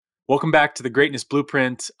Welcome back to the Greatness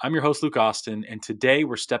Blueprint. I'm your host, Luke Austin, and today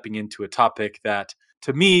we're stepping into a topic that,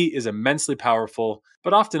 to me, is immensely powerful,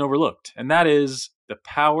 but often overlooked, and that is the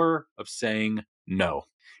power of saying no.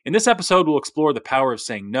 In this episode, we'll explore the power of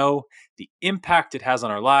saying no, the impact it has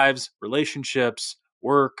on our lives, relationships,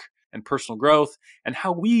 work, and personal growth, and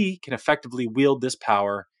how we can effectively wield this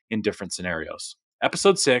power in different scenarios.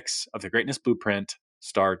 Episode 6 of the Greatness Blueprint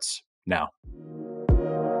starts now.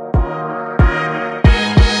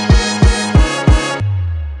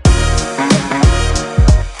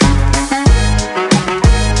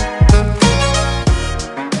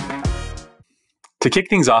 To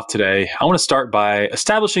kick things off today, I want to start by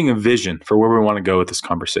establishing a vision for where we want to go with this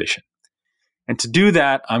conversation. And to do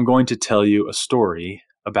that, I'm going to tell you a story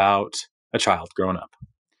about a child growing up.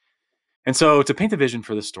 And so to paint the vision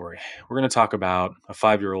for this story, we're going to talk about a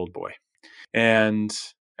 5-year-old boy. And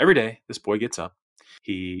every day, this boy gets up.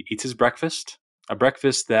 He eats his breakfast, a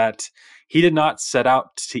breakfast that he did not set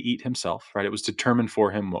out to eat himself, right? It was determined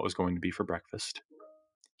for him what was going to be for breakfast.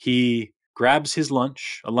 He grabs his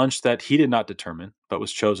lunch, a lunch that he did not determine, but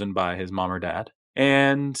was chosen by his mom or dad,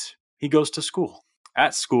 and he goes to school.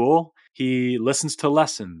 At school, he listens to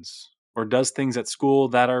lessons or does things at school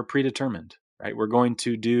that are predetermined, right? We're going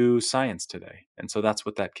to do science today. And so that's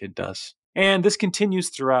what that kid does. And this continues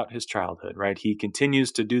throughout his childhood, right? He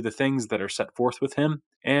continues to do the things that are set forth with him,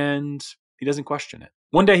 and he doesn't question it.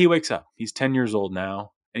 One day he wakes up. He's 10 years old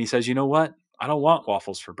now, and he says, you know what? I don't want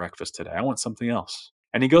waffles for breakfast today. I want something else.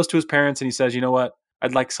 And he goes to his parents and he says, you know what?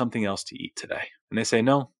 I'd like something else to eat today. And they say,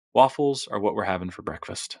 no, waffles are what we're having for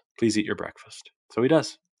breakfast. Please eat your breakfast. So he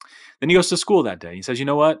does. Then he goes to school that day. He says, you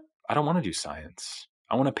know what? I don't want to do science.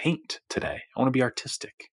 I want to paint today. I want to be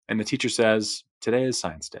artistic. And the teacher says, today is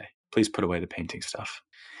science day. Please put away the painting stuff.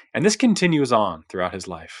 And this continues on throughout his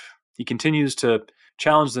life. He continues to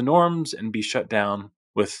challenge the norms and be shut down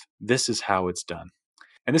with, this is how it's done.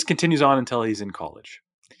 And this continues on until he's in college.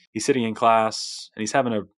 He's sitting in class and he's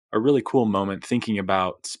having a really cool moment thinking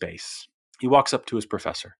about space. He walks up to his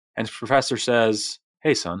professor and his professor says,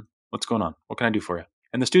 hey son, what's going on? What can I do for you?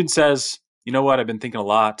 And the student says, you know what? I've been thinking a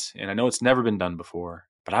lot and I know it's never been done before,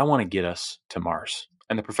 but I want to get us to Mars.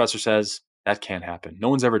 And the professor says, that can't happen. No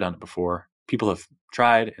one's ever done it before. People have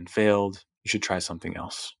tried and failed. You should try something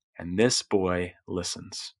else. And this boy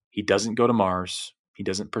listens. He doesn't go to Mars. He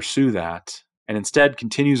doesn't pursue that and instead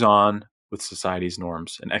continues on with society's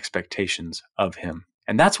norms and expectations of him.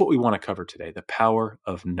 And that's what we want to cover today, the power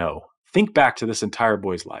of no. Think back to this entire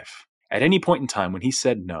boy's life. At any point in time when he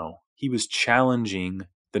said no, he was challenging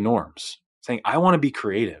the norms, saying, I want to be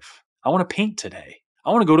creative. I want to paint today.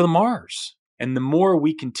 I want to go to the Mars. And the more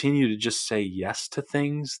we continue to just say yes to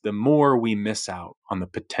things, the more we miss out on the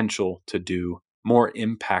potential to do more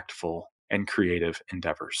impactful and creative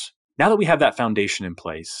endeavors. Now that we have that foundation in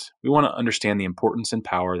place, we want to understand the importance and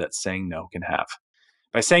power that saying no can have.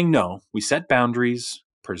 By saying no, we set boundaries,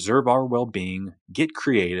 preserve our well-being, get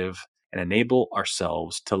creative, and enable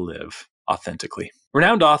ourselves to live authentically.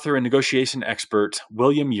 Renowned author and negotiation expert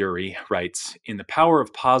William Ury writes, in The Power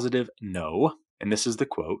of Positive No, and this is the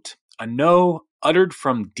quote, a no uttered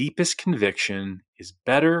from deepest conviction is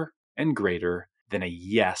better and greater than a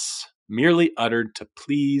yes merely uttered to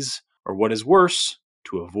please, or what is worse,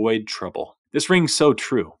 to avoid trouble. This rings so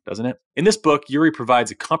true, doesn't it? In this book, Ury provides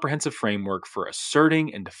a comprehensive framework for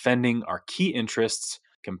asserting and defending our key interests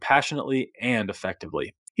compassionately and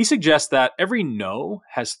effectively. He suggests that every no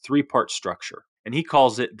has 3-part structure, and he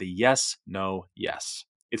calls it the yes, no, yes.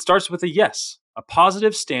 It starts with a yes, a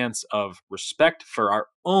positive stance of respect for our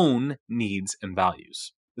own needs and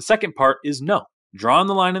values. The second part is no, drawing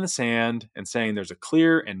the line in the sand and saying there's a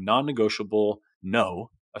clear and non-negotiable no,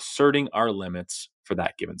 asserting our limits for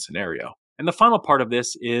that given scenario. And the final part of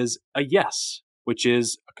this is a yes, which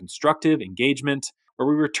is a constructive engagement where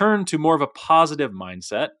we return to more of a positive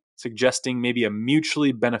mindset, suggesting maybe a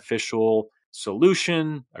mutually beneficial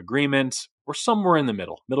solution, agreement, or somewhere in the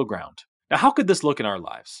middle ground. Now, how could this look in our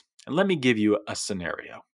lives? And let me give you a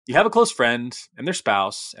scenario. You have a close friend and their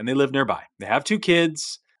spouse, and they live nearby. They have 2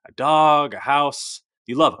 kids, a dog, a house.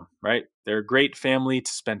 You love them, right? They're a great family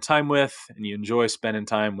to spend time with, and you enjoy spending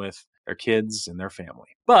time with their kids and their family.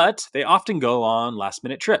 But they often go on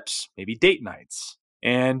last-minute trips, maybe date nights.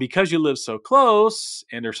 And because you live so close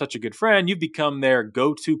and are such a good friend, you've become their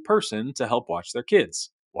go-to person to help watch their kids,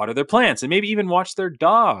 water their plants, and maybe even watch their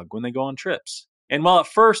dog when they go on trips. And while at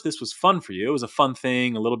first this was fun for you, it was a fun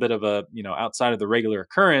thing, a little bit of a, outside of the regular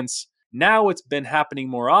occurrence, now it's been happening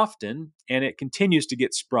more often, and it continues to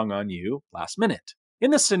get sprung on you last minute. In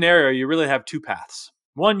this scenario, you really have 2 paths.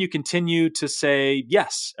 One, you continue to say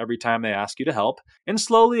yes every time they ask you to help. And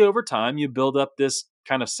slowly over time, you build up this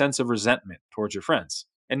kind of sense of resentment towards your friends.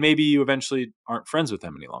 And maybe you eventually aren't friends with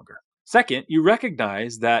them any longer. Second, you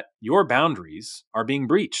recognize that your boundaries are being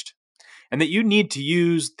breached and that you need to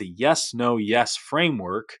use the yes, no, yes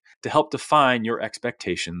framework to help define your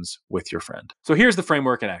expectations with your friend. So here's the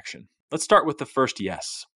framework in action. Let's start with the first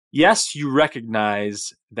yes. Yes, you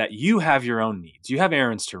recognize that you have your own needs. You have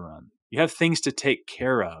errands to run. You have things to take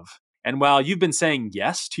care of. And while you've been saying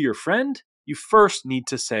yes to your friend, you first need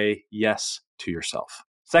to say yes to yourself.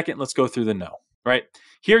 Second, let's go through the no, right?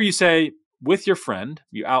 Here you say, with your friend,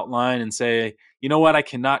 you outline and say, you know what, I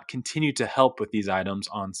cannot continue to help with these items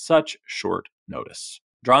on such short notice.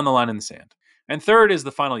 Drawing the line in the sand. And third is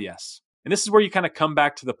the final yes. And this is where you kind of come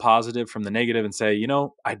back to the positive from the negative and say,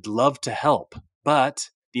 I'd love to help, but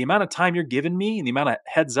the amount of time you're giving me and the amount of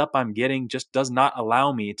heads up I'm getting just does not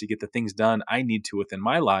allow me to get the things done I need to within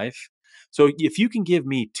my life. So if you can give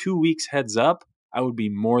me 2 weeks heads up, I would be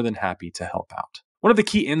more than happy to help out. One of the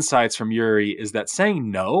key insights from Ury is that saying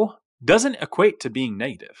no doesn't equate to being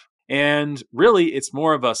negative. And really, it's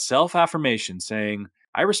more of a self-affirmation saying,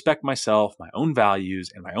 I respect myself, my own values,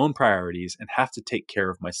 and my own priorities, and have to take care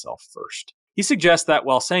of myself first. He suggests that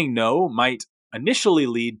while saying no might initially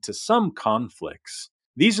lead to some conflicts,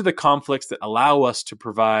 these are the conflicts that allow us to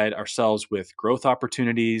provide ourselves with growth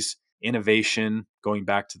opportunities, innovation, going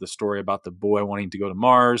back to the story about the boy wanting to go to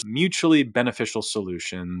Mars, mutually beneficial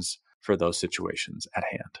solutions for those situations at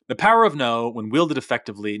hand. The power of no, when wielded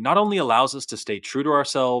effectively, not only allows us to stay true to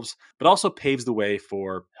ourselves, but also paves the way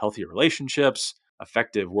for healthier relationships,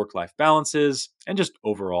 effective work-life balances, and just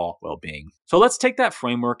overall well-being. So let's take that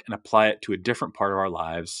framework and apply it to a different part of our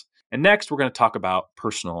lives. And next, we're going to talk about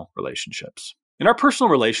personal relationships. In our personal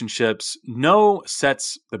relationships, no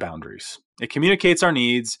sets the boundaries. It communicates our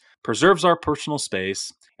needs, preserves our personal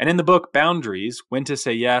space, and in the book, Boundaries, When to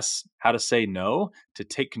Say Yes, How to Say No, to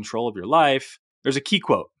Take Control of Your Life, there's a key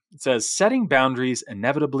quote. It says, setting boundaries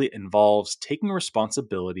inevitably involves taking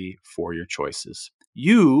responsibility for your choices.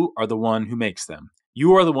 You are the one who makes them.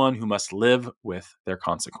 You are the one who must live with their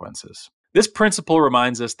consequences. This principle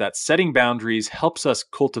reminds us that setting boundaries helps us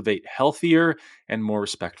cultivate healthier and more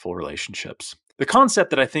respectful relationships. The concept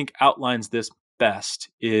that I think outlines this best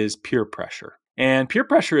is peer pressure. And peer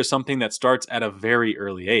pressure is something that starts at a very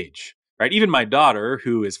early age, right? Even my daughter,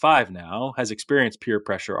 who is 5 now, has experienced peer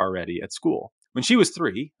pressure already at school. When she was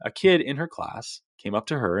 3, a kid in her class came up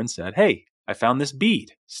to her and said, hey, I found this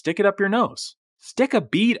bead. Stick it up your nose. Stick a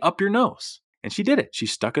bead up your nose. And she did it. She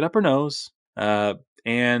stuck it up her nose.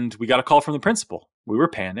 And we got a call from the principal. We were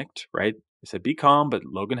panicked, right? They said, be calm, but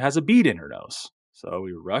Logan has a bead in her nose. So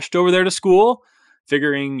we rushed over there to school,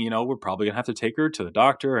 figuring, we're probably going to have to take her to the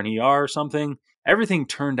doctor, an ER or something. Everything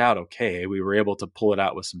turned out okay. We were able to pull it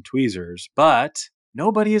out with some tweezers, but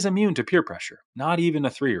nobody is immune to peer pressure, not even a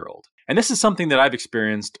 3-year-old. And this is something that I've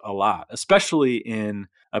experienced a lot, especially in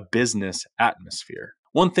a business atmosphere.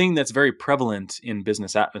 One thing that's very prevalent in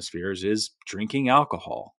business atmospheres is drinking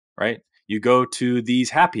alcohol, right? You go to these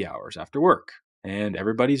happy hours after work and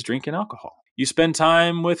everybody's drinking alcohol. You spend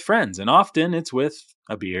time with friends, and often it's with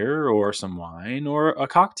a beer or some wine or a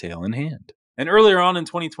cocktail in hand. And earlier on in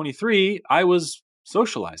 2023, I was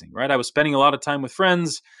socializing, right? I was spending a lot of time with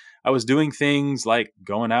friends. I was doing things like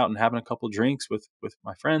going out and having a couple drinks with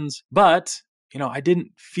my friends. But, I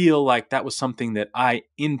didn't feel like that was something that I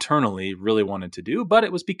internally really wanted to do, but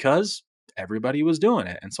it was because everybody was doing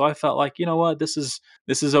it. And so I felt like, what, this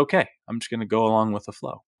is okay. I'm just going to go along with the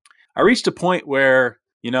flow. I reached a point where,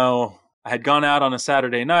 I had gone out on a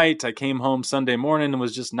Saturday night. I came home Sunday morning and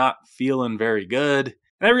was just not feeling very good.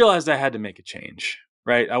 And I realized I had to make a change,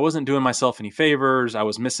 right? I wasn't doing myself any favors. I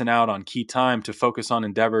was missing out on key time to focus on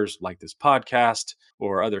endeavors like this podcast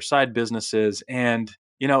or other side businesses. And,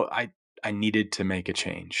 I needed to make a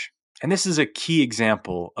change. And this is a key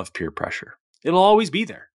example of peer pressure. It'll always be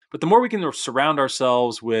there. But the more we can surround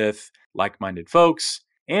ourselves with like-minded folks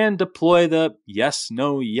and deploy the yes,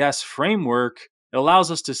 no, yes framework, it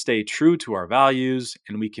allows us to stay true to our values,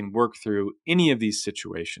 and we can work through any of these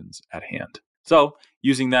situations at hand. So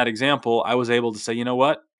using that example, I was able to say, you know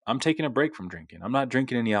what? I'm taking a break from drinking. I'm not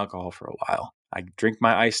drinking any alcohol for a while. I drink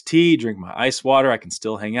my iced tea, drink my ice water. I can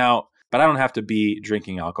still hang out, but I don't have to be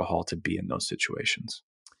drinking alcohol to be in those situations.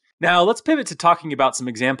 Now, let's pivot to talking about some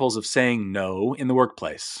examples of saying no in the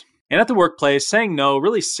workplace. And at the workplace, saying no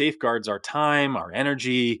really safeguards our time, our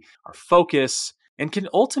energy, our focus, and can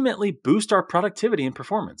ultimately boost our productivity and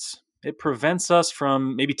performance. It prevents us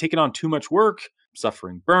from maybe taking on too much work,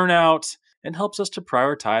 suffering burnout, and helps us to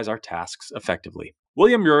prioritize our tasks effectively.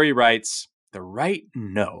 William Ury writes, the right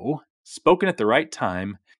no spoken at the right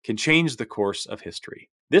time, can change the course of history.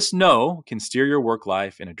 This no can steer your work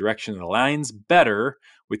life in a direction that aligns better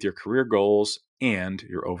with your career goals and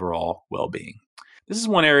your overall well-being. This is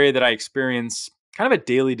one area that I experience kind of a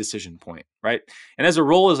daily decision point, right? And as a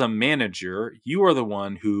role as a manager, you are the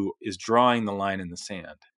one who is drawing the line in the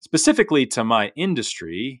sand. Specifically to my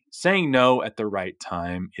industry, saying no at the right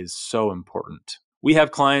time is so important. We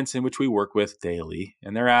have clients in which we work with daily,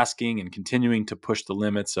 and they're asking and continuing to push the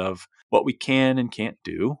limits of what we can and can't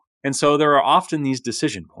do. And so there are often these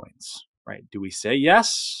decision points, right? Do we say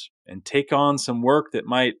yes and take on some work that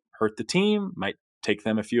might hurt the team, might take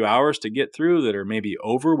them a few hours to get through that are maybe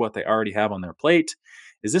over what they already have on their plate?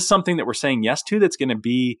 Is this something that we're saying yes to that's going to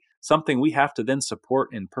be something we have to then support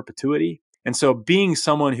in perpetuity? And so being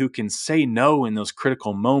someone who can say no in those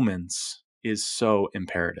critical moments is so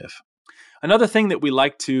imperative. Another thing that we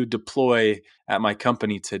like to deploy at my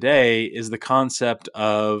company today is the concept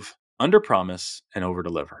of underpromise and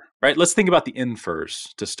overdeliver, right? Let's think about the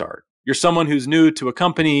infers to start. You're someone who's new to a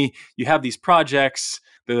company, you have these projects,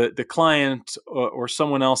 the client or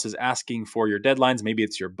someone else is asking for your deadlines, maybe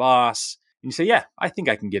it's your boss, and you say, yeah, I think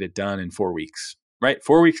I can get it done in 4 weeks, right?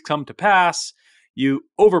 4 weeks come to pass, you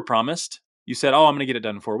overpromised, you said, oh, I'm gonna get it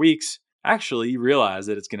done in 4 weeks. Actually, you realize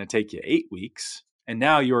that it's gonna take you 8 weeks, and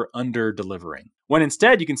now you're under delivering. When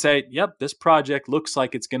instead you can say, yep, this project looks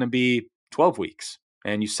like it's gonna be 12 weeks.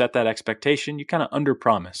 And you set that expectation, you kind of under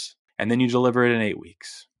promise, and then you deliver it in 8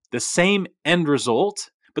 weeks. The same end result,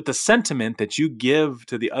 but the sentiment that you give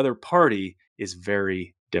to the other party is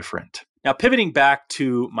very different. Now, pivoting back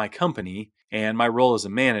to my company and my role as a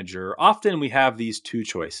manager, often we have these two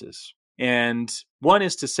choices. And one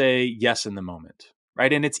is to say yes in the moment,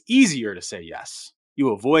 right? And it's easier to say yes. You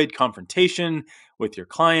avoid confrontation with your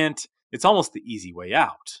client. It's almost the easy way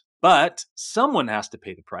out. But someone has to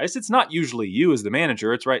pay the price. It's not usually you as the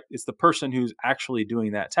manager. It's the person who's actually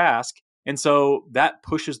doing that task. And so that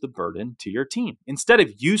pushes the burden to your team. Instead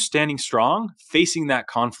of you standing strong, facing that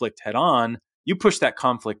conflict head on, you push that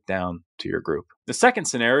conflict down to your group. The second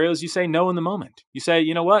scenario is you say no in the moment. You say,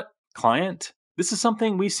 you know what, client, this is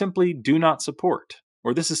something we simply do not support,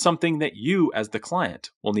 or this is something that you as the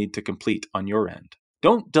client will need to complete on your end.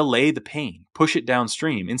 Don't delay the pain, push it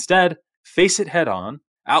downstream. Instead, face it head on,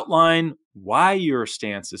 outline why your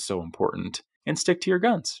stance is so important, and stick to your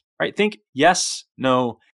guns, right? Think yes,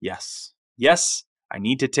 no, yes. Yes, I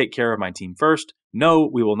need to take care of my team first. No,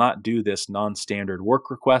 we will not do this non-standard work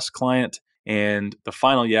request, client. And the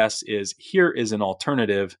final yes is here is an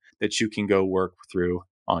alternative that you can go work through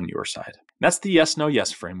on your side. That's the yes, no,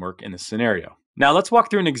 yes framework in this scenario. Now let's walk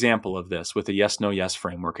through an example of this with a yes, no, yes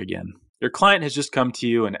framework again. Your client has just come to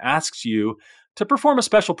you and asks you to perform a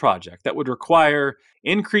special project that would require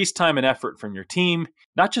increased time and effort from your team,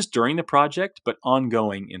 not just during the project, but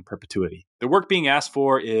ongoing in perpetuity. The work being asked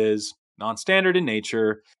for is non-standard in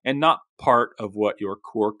nature and not part of what your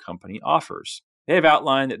core company offers. They have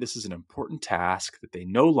outlined that this is an important task that they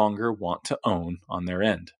no longer want to own on their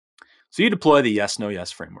end. So you deploy the yes, no,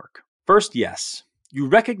 yes framework. First, yes, you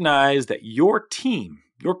recognize that your team,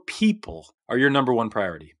 your people are your number one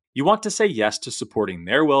priority. You want to say yes to supporting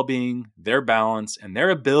their well-being, their balance, and their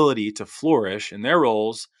ability to flourish in their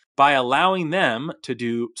roles by allowing them to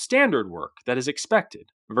do standard work that is expected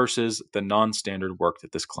versus the non-standard work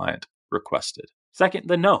that this client requested. Second,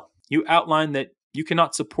 the no. You outline that you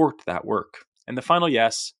cannot support that work. And the final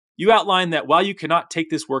yes, you outline that while you cannot take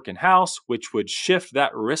this work in-house, which would shift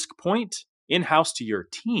that risk point in-house to your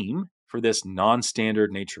team for this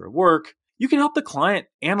non-standard nature of work, you can help the client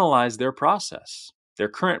analyze their process, their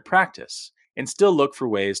current practice, and still look for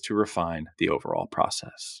ways to refine the overall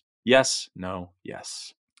process. Yes, no,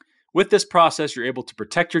 yes. With this process, you're able to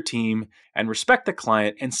protect your team and respect the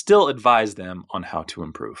client and still advise them on how to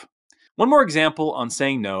improve. One more example on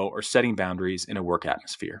saying no or setting boundaries in a work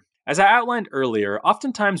atmosphere. As I outlined earlier,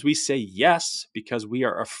 oftentimes we say yes because we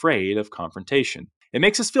are afraid of confrontation. It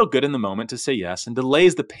makes us feel good in the moment to say yes and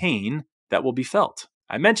delays the pain that will be felt.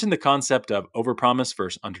 I mentioned the concept of overpromise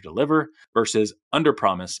versus underdeliver versus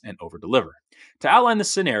underpromise and overdeliver. To outline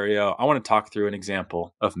this scenario, I want to talk through an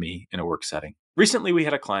example of me in a work setting. Recently, we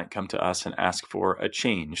had a client come to us and ask for a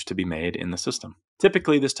change to be made in the system.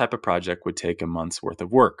 Typically, this type of project would take a month's worth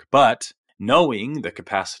of work, but knowing the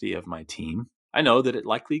capacity of my team, I know that it's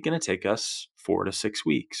likely going to take us 4 to 6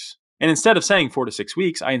 weeks. And instead of saying 4 to 6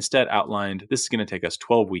 weeks, I instead outlined this is going to take us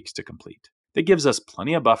 12 weeks to complete. That gives us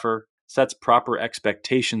plenty of buffer, sets proper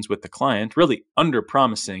expectations with the client, really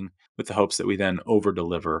under-promising with the hopes that we then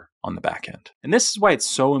over-deliver on the back end. And this is why it's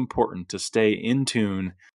so important to stay in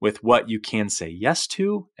tune with what you can say yes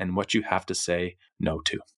to and what you have to say no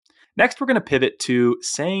to. Next, we're going to pivot to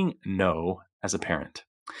saying no as a parent.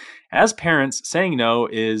 As parents, saying no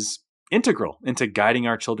is integral into guiding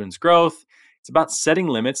our children's growth. It's about setting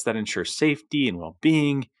limits that ensure safety and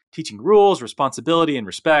well-being, teaching rules, responsibility, and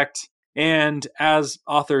respect. And as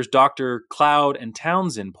authors Dr. Cloud and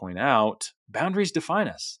Townsend point out, boundaries define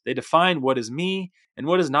us. They define what is me and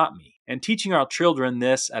what is not me. And teaching our children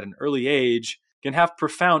this at an early age can have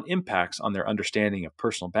profound impacts on their understanding of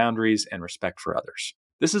personal boundaries and respect for others.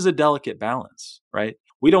 This is a delicate balance, right?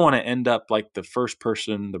 We don't want to end up like the first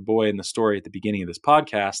person, the boy in the story at the beginning of this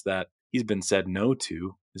podcast, that he's been said no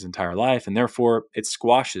to his entire life, and therefore it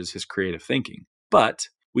squashes his creative thinking. But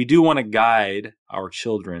we do want to guide our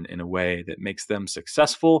children in a way that makes them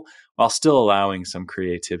successful while still allowing some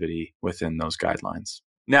creativity within those guidelines.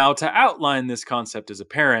 Now, to outline this concept as a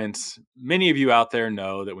parent, many of you out there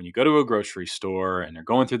know that when you go to a grocery store and you're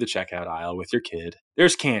going through the checkout aisle with your kid,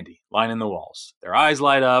 there's candy lining the walls. Their eyes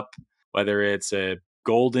light up, whether it's a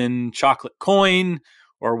golden chocolate coin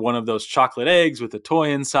or one of those chocolate eggs with a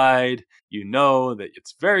toy inside, you know that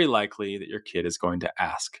it's very likely that your kid is going to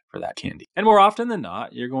ask for that candy. And more often than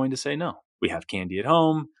not, you're going to say no. We have candy at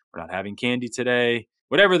home. We're not having candy today.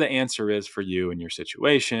 Whatever the answer is for you in your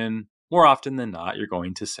situation, more often than not, you're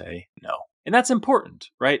going to say no. And that's important,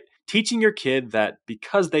 right? Teaching your kid that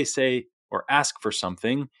because they say or ask for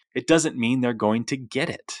something, it doesn't mean they're going to get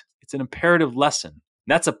it. It's an imperative lesson.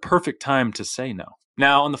 That's a perfect time to say no.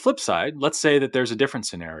 Now, on the flip side, let's say that there's a different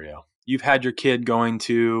scenario. You've had your kid going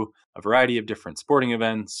to a variety of different sporting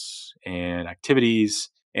events and activities,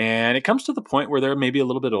 and it comes to the point where they're maybe a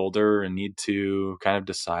little bit older and need to kind of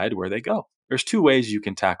decide where they go. There's two ways you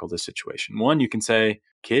can tackle this situation. One, you can say,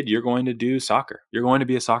 kid, you're going to do soccer. You're going to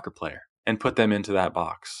be a soccer player, and put them into that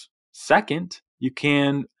box. Second, you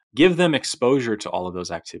can give them exposure to all of those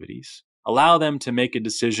activities. Allow them to make a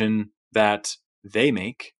decision that they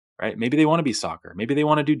make, right? Maybe they want to be soccer. Maybe they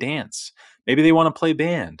want to do dance. Maybe they want to play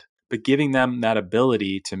band. But giving them that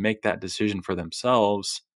ability to make that decision for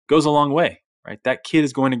themselves goes a long way, right? That kid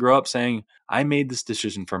is going to grow up saying, I made this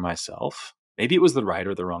decision for myself. Maybe it was the right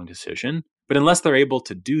or the wrong decision. But unless they're able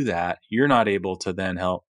to do that, you're not able to then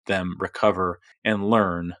help them recover and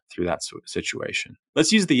learn through that situation.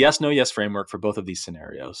 Let's use the yes, no, yes framework for both of these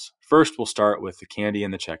scenarios. First, we'll start with the candy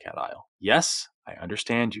in the checkout aisle. Yes, I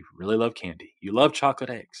understand you really love candy. You love chocolate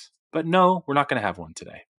eggs. But no, we're not going to have one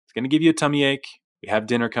today. It's going to give you a tummy ache. We have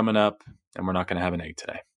dinner coming up, and we're not going to have an egg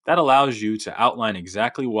today. That allows you to outline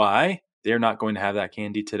exactly why they're not going to have that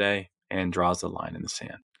candy today and draws the line in the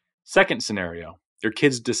sand. Second scenario, your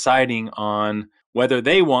kid's deciding on whether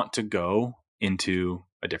they want to go into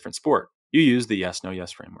a different sport. You use the yes, no,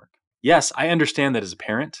 yes framework. Yes, I understand that as a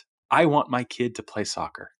parent, I want my kid to play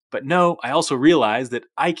soccer. But no, I also realize that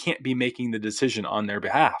I can't be making the decision on their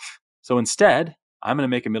behalf. So instead, I'm going to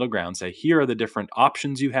make a middle ground, say, here are the different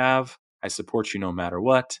options you have. I support you no matter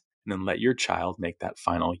what, and then let your child make that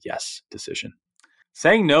final yes decision.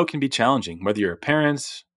 Saying no can be challenging, whether you're a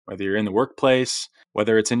parent, whether you're in the workplace,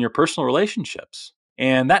 whether it's in your personal relationships.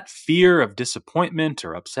 And that fear of disappointment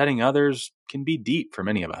or upsetting others can be deep for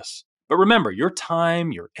many of us. But remember, your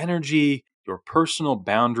time, your energy, your personal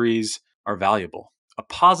boundaries are valuable. A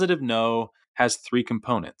positive no has three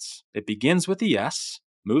components. It begins with a yes,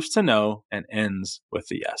 moves to no, and ends with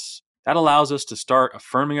the yes. That allows us to start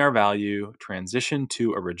affirming our value, transition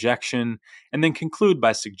to a rejection, and then conclude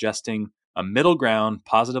by suggesting a middle ground,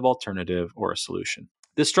 positive alternative, or a solution.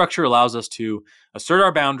 This structure allows us to assert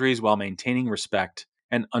our boundaries while maintaining respect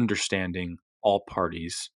and understanding all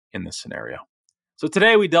parties in this scenario. So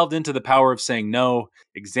today we delved into the power of saying no,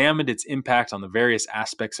 examined its impact on the various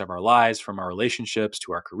aspects of our lives, from our relationships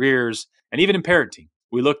to our careers, and even in parenting.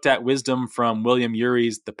 We looked at wisdom from William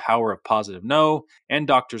Ury's The Power of Positive No and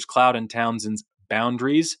Drs. Cloud and Townsend's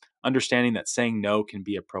Boundaries, understanding that saying no can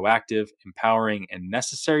be a proactive, empowering, and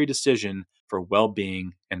necessary decision for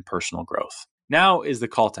well-being and personal growth. Now is the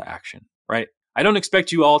call to action, right? I don't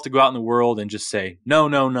expect you all to go out in the world and just say no,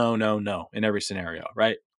 no, no, no, no in every scenario,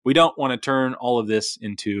 right? We don't want to turn all of this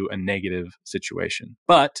into a negative situation,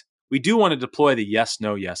 but we do want to deploy the yes,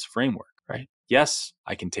 no, yes framework, right? Yes,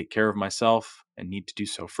 I can take care of myself and need to do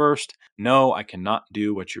so first. No, I cannot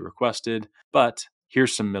do what you requested, but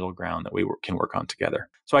here's some middle ground that we can work on together.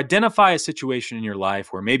 So identify a situation in your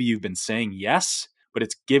life where maybe you've been saying yes, but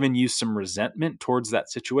it's given you some resentment towards that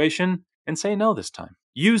situation, and say no this time.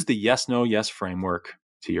 Use the yes, no, yes framework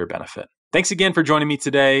to your benefit. Thanks again for joining me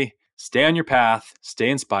today. Stay on your path, stay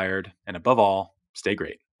inspired, and above all, stay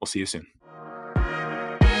great. We'll see you soon.